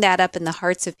stirring that up in the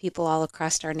hearts of people all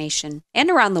across our nation and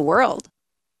around the world.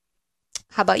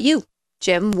 How about you,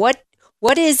 Jim? What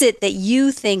is it that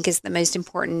you think is the most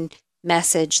important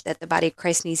message that the body of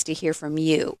Christ needs to hear from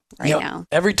you now?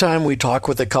 Every time we talk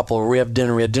with a couple or we had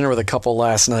dinner with a couple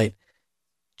last night,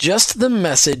 just the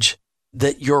message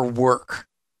that your work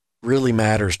really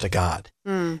matters to God.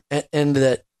 And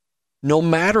that no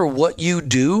matter what you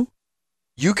do,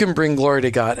 you can bring glory to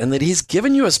God, and that He's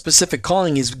given you a specific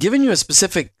calling. He's given you a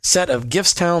specific set of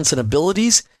gifts, talents, and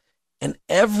abilities. And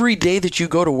every day that you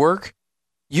go to work,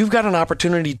 you've got an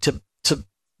opportunity to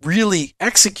really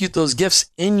execute those gifts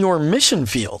in your mission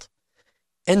field.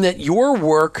 And that your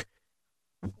work,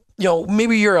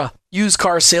 maybe you're a used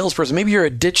car salesperson, maybe you're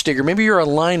a ditch digger, maybe you're a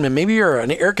lineman, maybe you're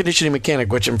an air conditioning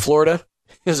mechanic, which in Florida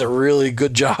is a really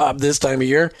good job this time of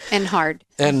year. And hard.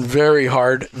 And very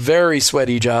hard, very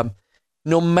sweaty job.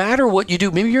 No matter what you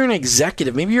do, maybe you're an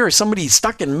executive, maybe you're somebody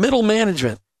stuck in middle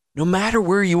management. No matter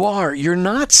where you are, you're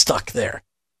not stuck there.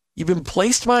 You've been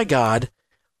placed by God.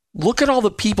 Look at all the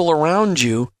people around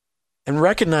you and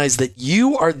recognize that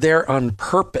you are there on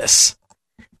purpose,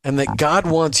 and that God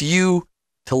wants you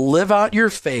to live out your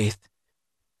faith,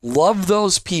 love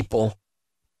those people,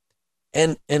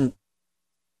 and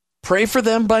pray for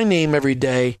them by name every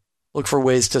day. Look for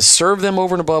ways to serve them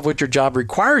over and above what your job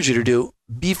requires you to do.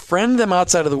 Befriend them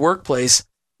outside of the workplace.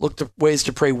 Look to ways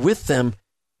to pray with them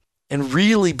and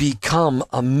really become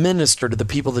a minister to the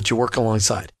people that you work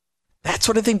alongside. That's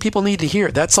what I think people need to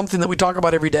hear. That's something that we talk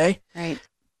about every day. Right.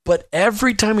 But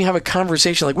every time we have a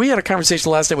conversation, like we had a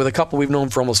conversation last night with a couple we've known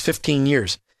for almost 15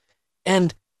 years.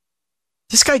 And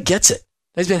this guy gets it.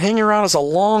 He's been hanging around us a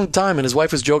long time. And his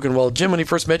wife was joking, well, Jim, when he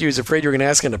first met you, he was afraid you were going to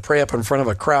ask him to pray up in front of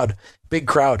a crowd, big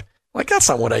crowd. I'm like, that's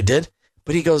not what I did.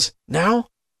 But he goes,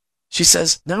 she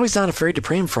says, now he's not afraid to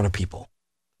pray in front of people.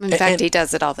 In fact, he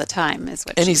does it all the time, is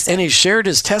what she said. And he shared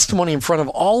his testimony in front of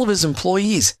all of his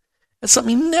employees. That's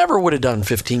something he never would have done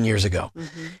 15 years ago.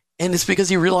 Mm-hmm. And it's because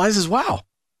he realizes, wow,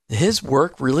 his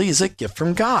work really is a gift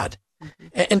from God.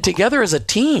 Mm-hmm. And together as a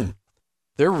team,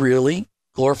 they're really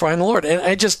glorifying the Lord. And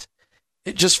it's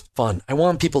just fun. I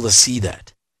want people to see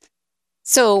that.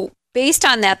 So based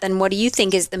on that, then what do you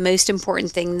think is the most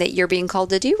important thing that you're being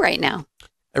called to do right now?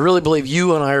 I really believe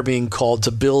you and I are being called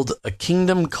to build a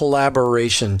kingdom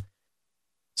collaboration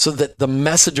so that the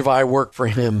message of I work for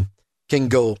Him can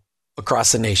go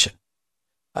across the nation.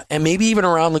 And maybe even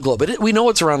around the globe. But we know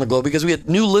it's around the globe because we had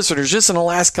new listeners just in the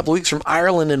last couple of weeks from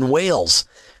Ireland and Wales.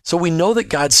 So we know that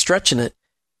God's stretching it.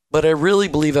 But I really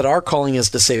believe that our calling is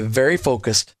to stay very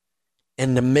focused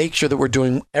and to make sure that we're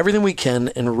doing everything we can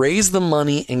and raise the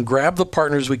money and grab the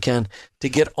partners we can to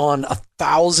get on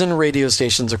 1,000 radio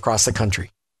stations across the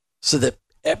country so that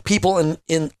people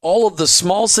in all of the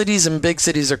small cities and big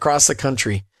cities across the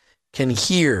country can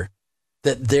hear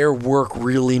that their work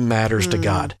really matters to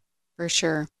God. For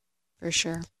sure. For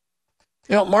sure.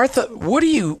 Martha, what do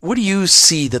you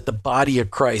see that the body of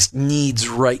Christ needs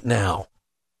right now?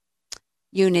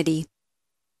 Unity.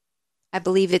 I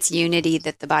believe it's unity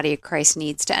that the body of Christ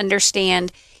needs to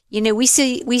understand. We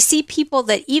see people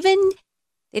that even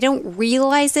they don't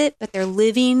realize it, but they're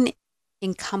living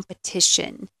in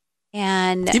competition.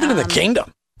 And even in the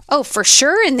kingdom. Oh, for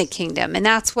sure in the kingdom. And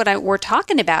that's what we're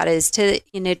talking about is to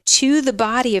the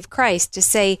body of Christ to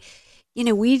say,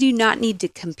 we do not need to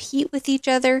compete with each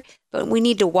other, but we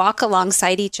need to walk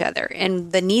alongside each other.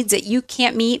 And the needs that you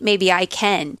can't meet, maybe I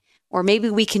can, or maybe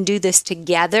we can do this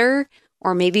together,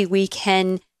 or maybe we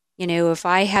can, if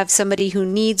I have somebody who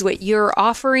needs what you're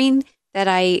offering, that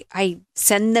I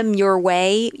send them your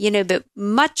way, but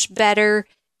much better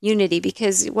unity,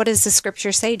 because what does the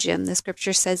scripture say, Jim? The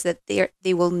scripture says that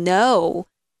they will know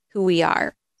who we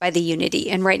are by the unity.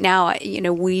 And right now,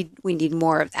 we need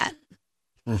more of that.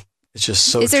 It's just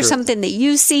so Is there true. something that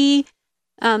you see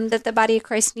that the body of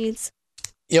Christ needs?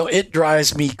 It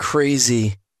drives me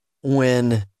crazy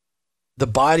when the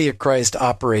body of Christ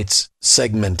operates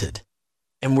segmented,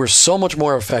 and we're so much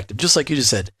more effective. Just like you just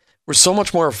said, we're so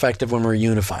much more effective when we're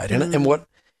unified. And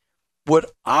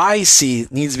what I see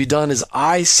needs to be done is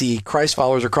I see Christ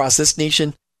followers across this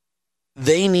nation.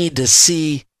 They need to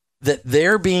see that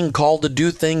they're being called to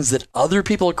do things that other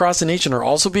people across the nation are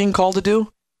also being called to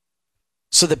do,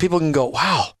 so that people can go,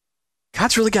 wow,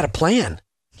 God's really got a plan.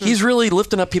 He's really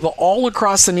lifting up people all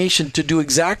across the nation to do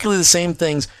exactly the same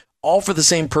things, all for the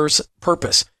same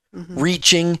purpose,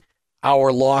 reaching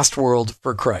our lost world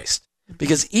for Christ.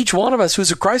 Because each one of us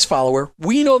who's a Christ follower,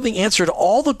 we know the answer to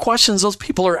all the questions those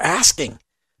people are asking,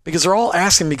 because they're all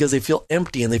asking because they feel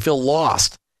empty and they feel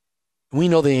lost. We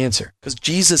know the answer because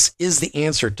Jesus is the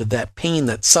answer to that pain,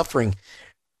 that suffering,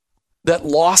 that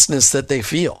lostness that they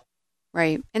feel.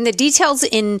 Right. And the details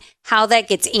in how that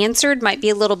gets answered might be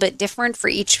a little bit different for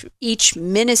each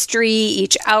ministry,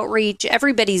 each outreach,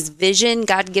 everybody's vision.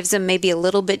 God gives them maybe a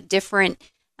little bit different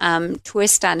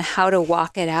twist on how to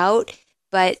walk it out.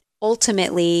 But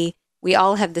ultimately, we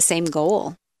all have the same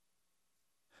goal.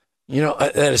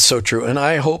 That is so true. And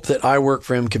I hope that I Work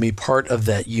for Him can be part of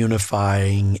that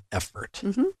unifying effort.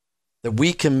 That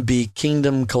we can be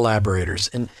kingdom collaborators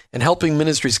and helping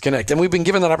ministries connect. And we've been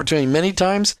given that opportunity many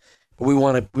times, but we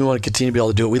want to continue to be able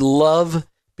to do it. We love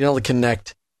being able to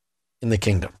connect in the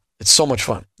kingdom. It's so much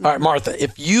fun. All right, Martha,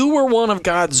 if you were one of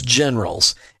God's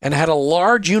generals and had a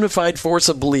large unified force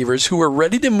of believers who were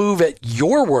ready to move at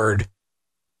your word,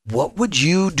 what would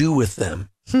you do with them?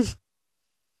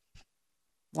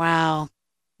 Wow.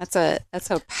 That's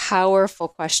a powerful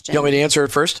question. You want me to answer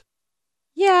it first?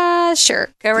 Yeah, sure.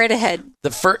 Go right ahead.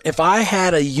 If I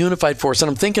had a unified force, and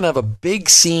I'm thinking of a big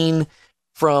scene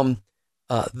from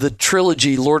the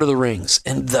trilogy Lord of the Rings,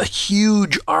 and the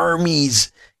huge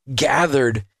armies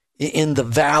gathered in the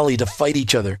valley to fight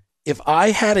each other. If I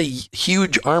had a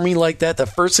huge army like that, the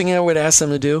first thing I would ask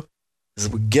them to do is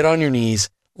get on your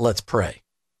knees, let's pray.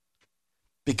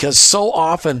 Because so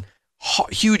often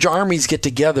huge armies get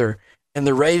together and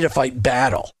they're ready to fight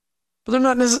battle, but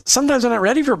sometimes they're not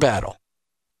ready for battle.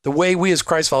 The way we as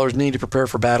Christ followers need to prepare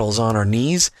for battle is on our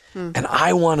knees. And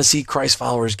I want to see Christ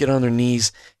followers get on their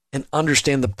knees and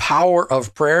understand the power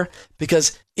of prayer,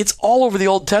 because it's all over the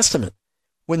Old Testament.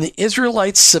 When the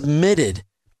Israelites submitted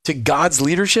to God's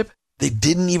leadership, they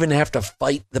didn't even have to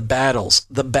fight the battles.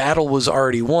 The battle was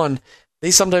already won.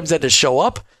 They sometimes had to show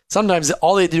up. Sometimes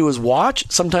all they had to do was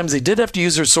watch. Sometimes they did have to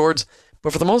use their swords.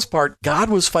 But for the most part, God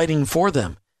was fighting for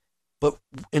them. But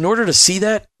in order to see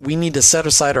that, we need to set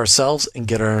aside ourselves and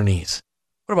get on our knees.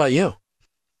 What about you?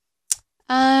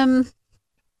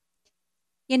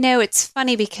 It's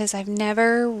funny because I've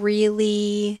never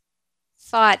really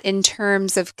thought in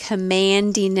terms of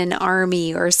commanding an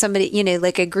army or somebody,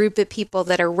 like a group of people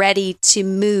that are ready to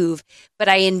move. But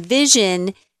I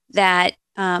envision that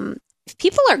if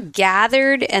people are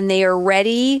gathered and they are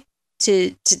ready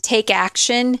to take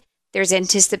action, there's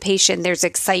anticipation, there's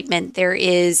excitement, there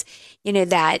is,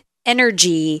 that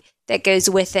energy that goes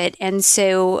with it. And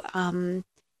so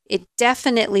it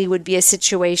definitely would be a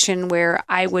situation where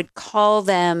I would call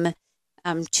them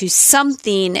to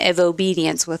something of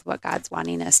obedience with what God's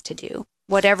wanting us to do,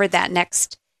 whatever that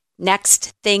next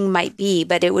thing might be,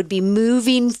 but it would be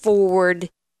moving forward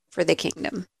for the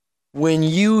kingdom. When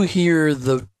you hear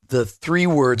the three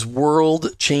words,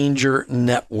 World Changer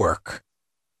Network,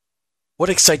 what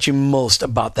excites you most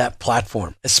about that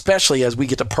platform, especially as we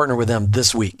get to partner with them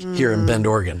this week here in Bend,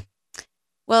 Oregon?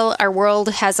 Well, our world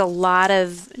has a lot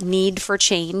of need for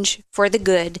change, for the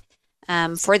good,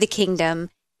 for the kingdom,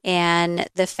 and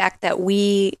the fact that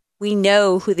we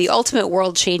know who the ultimate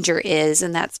world changer is,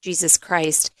 and that's Jesus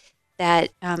Christ.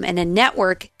 That and a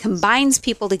network combines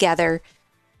people together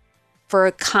for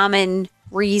a common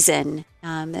reason.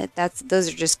 Those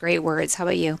are just great words. How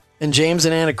about you? And James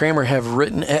and Anna Kramer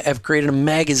have created a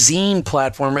magazine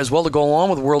platform as well to go along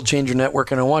with World Changer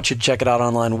Network, and I want you to check it out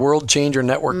online,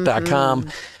 worldchangernetwork.com,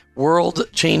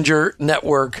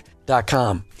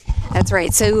 worldchangernetwork.com. That's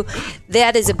right. So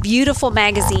that is a beautiful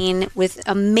magazine with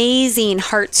amazing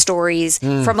heart stories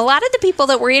from a lot of the people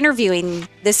that we're interviewing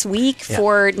this week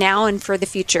for now and for the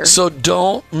future. So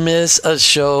don't miss a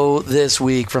show this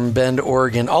week from Bend,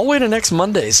 Oregon, all the way to next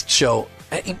Monday's show.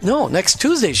 No, next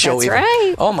Tuesday's show. That's even.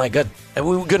 right. Oh my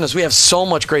goodness, we have so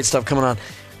much great stuff coming on.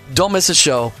 Don't miss a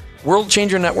show.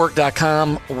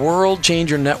 WorldChangerNetwork.com,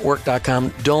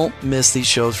 WorldChangerNetwork.com. Don't miss these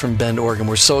shows from Bend, Oregon.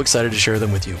 We're so excited to share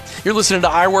them with you. You're listening to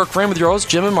I Work for Him with your hosts,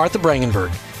 Jim and Martha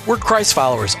Brangenberg. We're Christ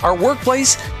followers. Our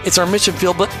workplace, it's our mission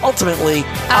field, but ultimately,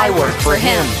 I work for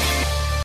Him.